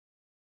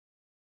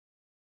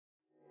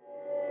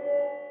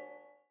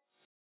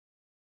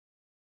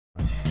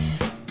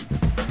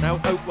Now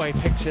Oakway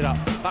picks it up.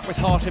 Back with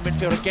Hart in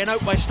midfield again.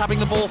 Oakway stabbing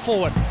the ball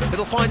forward.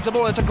 It'll find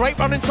Zamora. It's a great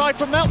run inside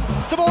from Melton.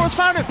 Zamora's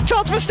found him.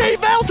 Chance for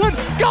Steve Melton.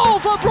 Goal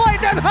for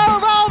Brighton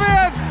Hove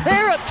Albion.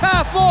 Here at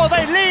Turf Moor,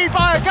 they lead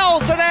by a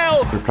goal to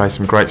nil. We played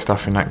some great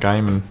stuff in that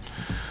game and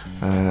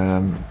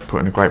put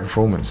in a great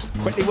performance.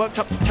 Quickly worked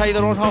up to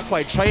Taylor on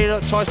halfway.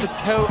 Taylor tries to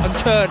toe and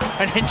turn,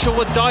 and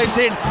Hinshelwood dives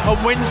in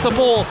and wins the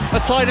ball, a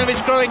sign of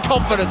his growing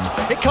confidence.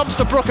 It comes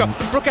to Brooker.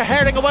 Brooker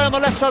herring away on the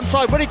left-hand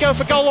side. Will he go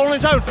for goal on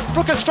his own?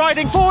 Brooker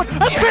striding forward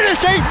and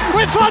finishing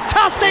with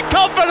fantastic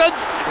confidence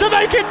to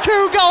make it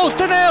 2 goals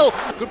to nil.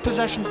 Good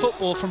possession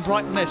football from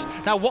Brighton this.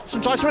 Now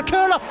Watson tries for a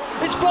curler.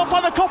 It's blocked by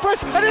the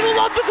Coppers, and it'll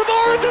run for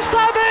Zamora to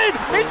stab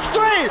in. It's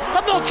 3.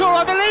 I'm not sure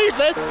I believe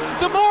this.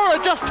 Zamora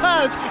just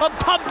turns and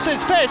pumps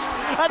his fist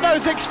at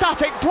those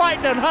ecstatic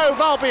Brighton and Hove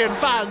Albion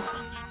fans.